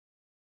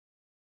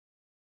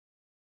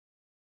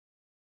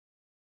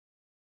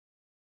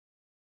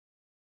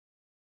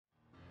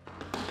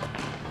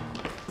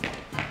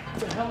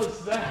hell is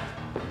that?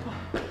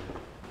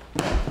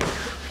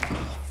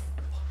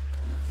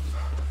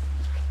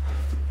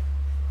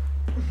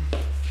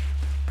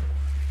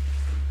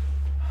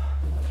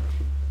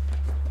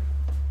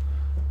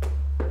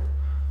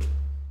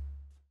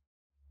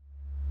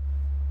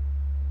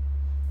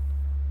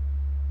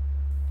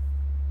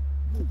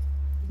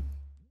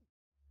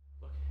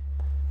 Look,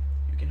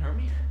 you can hurt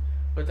me,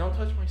 but don't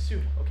touch my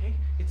suit, okay?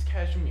 It's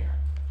cashmere.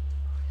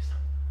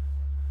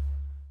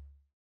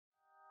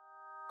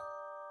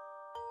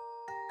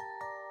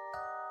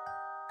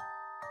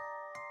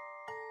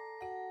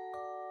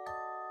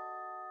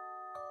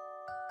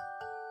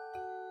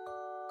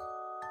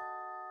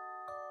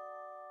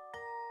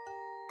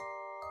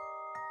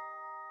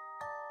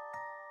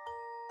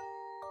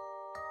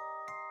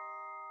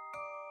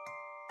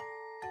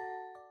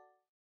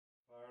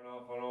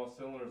 On all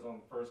cylinders on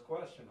the first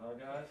question, huh,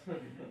 guys?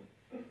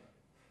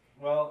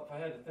 Well, if I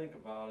had to think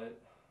about it,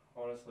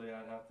 honestly,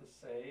 I'd have to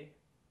say,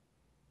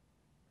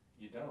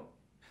 you don't.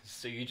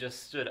 So you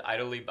just stood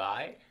idly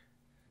by?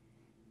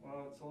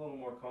 Well, it's a little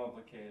more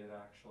complicated,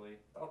 actually.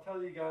 I'll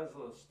tell you guys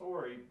a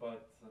story,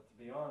 but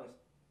to be honest,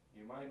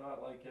 you might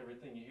not like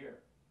everything you hear.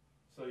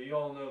 So you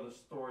all know the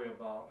story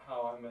about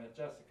how I met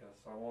Jessica,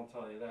 so I won't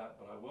tell you that,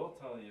 but I will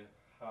tell you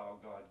how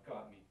God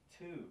got me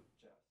to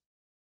Jess.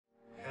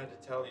 I had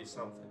to tell you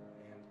something,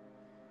 and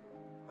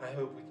I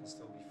hope we can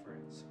still be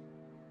friends.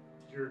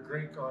 You're a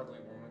great, godly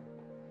woman.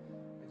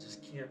 I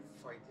just can't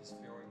fight these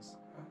feelings.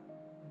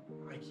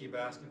 I keep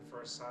asking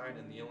for a sign,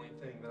 and the only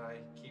thing that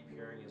I keep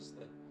hearing is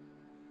that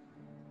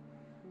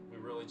we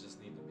really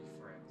just need to be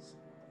friends.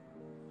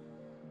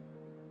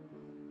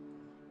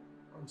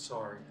 I'm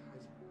sorry.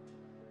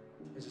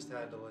 I just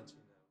had to let you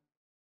know.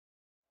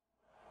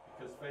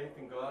 Because faith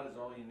in God is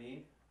all you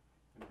need,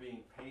 and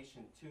being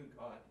patient to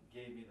God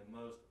gave me the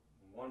most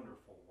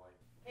wonderful wife.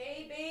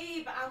 Hey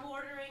babe, I'm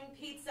ordering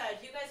pizza.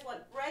 Do you guys want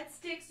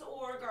breadsticks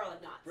or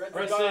garlic knots?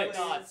 Breadsticks.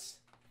 Knots.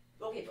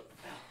 Okay, but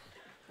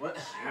What?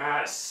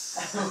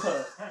 Yes! A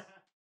girl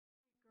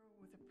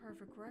with a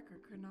perfect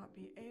record could not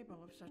be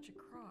able of such a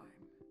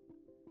crime.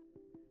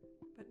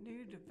 But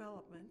new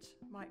developments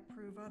might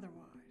prove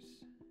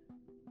otherwise.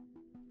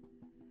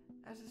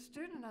 As a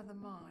student of the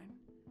mind,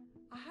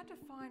 I had to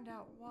find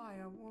out why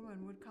a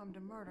woman would come to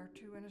murder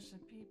two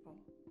innocent people.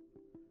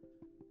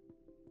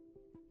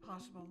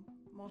 Possible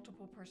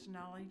multiple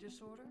personality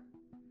disorder?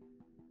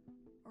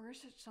 Or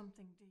is it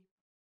something deeper?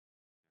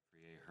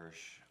 Benjamyn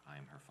Hirsh, I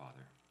am her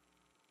father.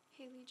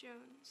 Haley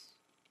Jones.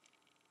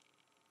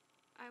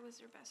 I was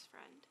her best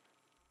friend.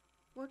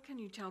 What can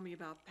you tell me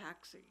about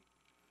Paxi?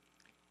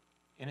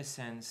 In a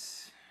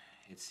sense,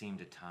 it seemed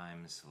at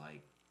times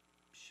like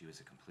she was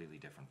a completely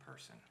different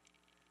person.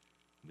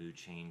 Mood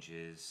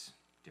changes,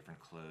 different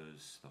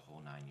clothes, the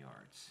whole 9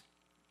 yards.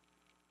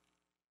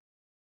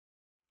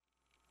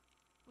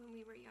 When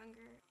we were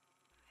younger,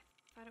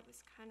 I thought it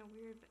was kind of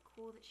weird but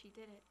cool that she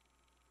did it.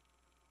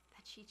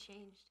 That she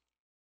changed.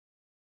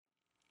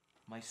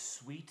 My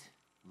sweet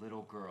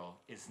little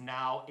girl is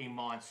now a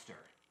monster.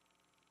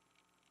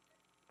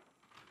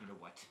 You know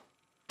what?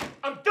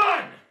 I'm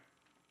done!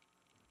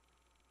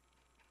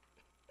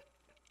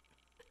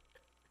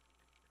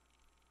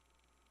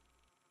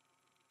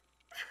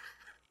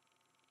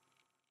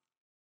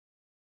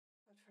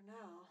 But for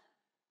now,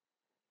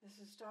 this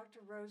is Dr.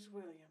 Rose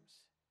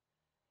Williams,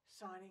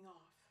 signing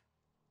off.